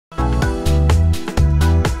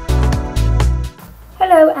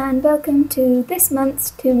and welcome to this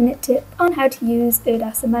month's 2-minute tip on how to use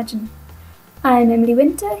ERDAS IMAGINE. I'm Emily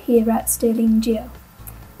Winter here at Sterling Geo.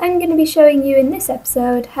 I'm going to be showing you in this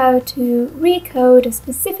episode how to recode a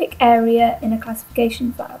specific area in a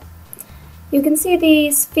classification file. You can see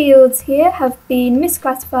these fields here have been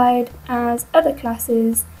misclassified as other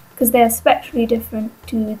classes because they are spectrally different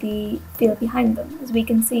to the field behind them, as we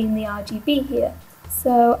can see in the RGB here.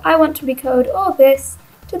 So I want to recode all this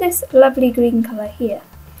to this lovely green colour here,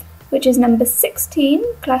 which is number 16,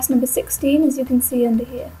 class number 16, as you can see under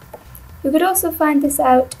here. You could also find this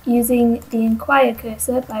out using the Inquire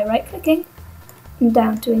cursor by right-clicking and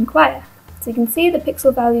down to Inquire. So you can see the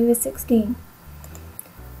pixel value is 16.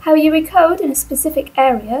 How you recode in a specific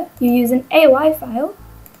area, you use an AOI file,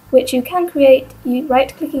 which you can create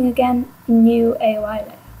right-clicking again, New AOI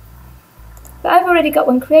layer. But I've already got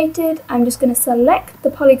one created. I'm just going to select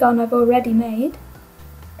the polygon I've already made,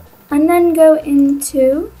 and then go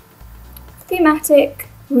into Thematic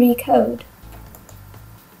Recode.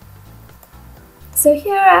 So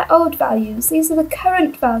here are our old values. These are the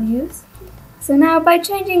current values. So now by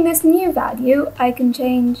changing this new value, I can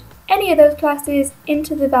change any of those classes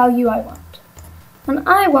into the value I want. And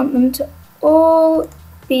I want them to all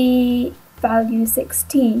be value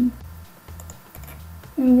 16.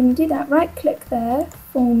 I'm going to do that, right click there,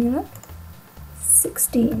 formula,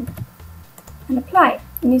 16, and apply.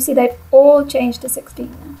 And you see they've all changed to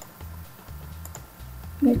 16 now.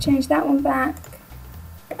 I'm going to change that one back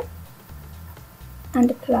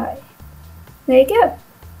and apply. There you go.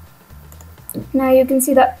 Now you can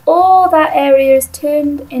see that all that area is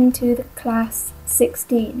turned into the class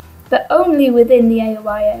 16, but only within the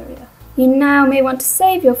AOI area. You now may want to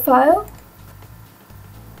save your file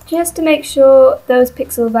just to make sure those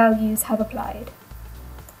pixel values have applied.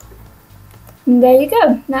 And there you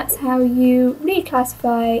go, that's how you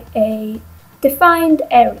reclassify a defined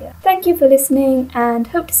area. Thank you for listening and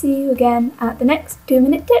hope to see you again at the next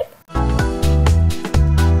 2-minute tip.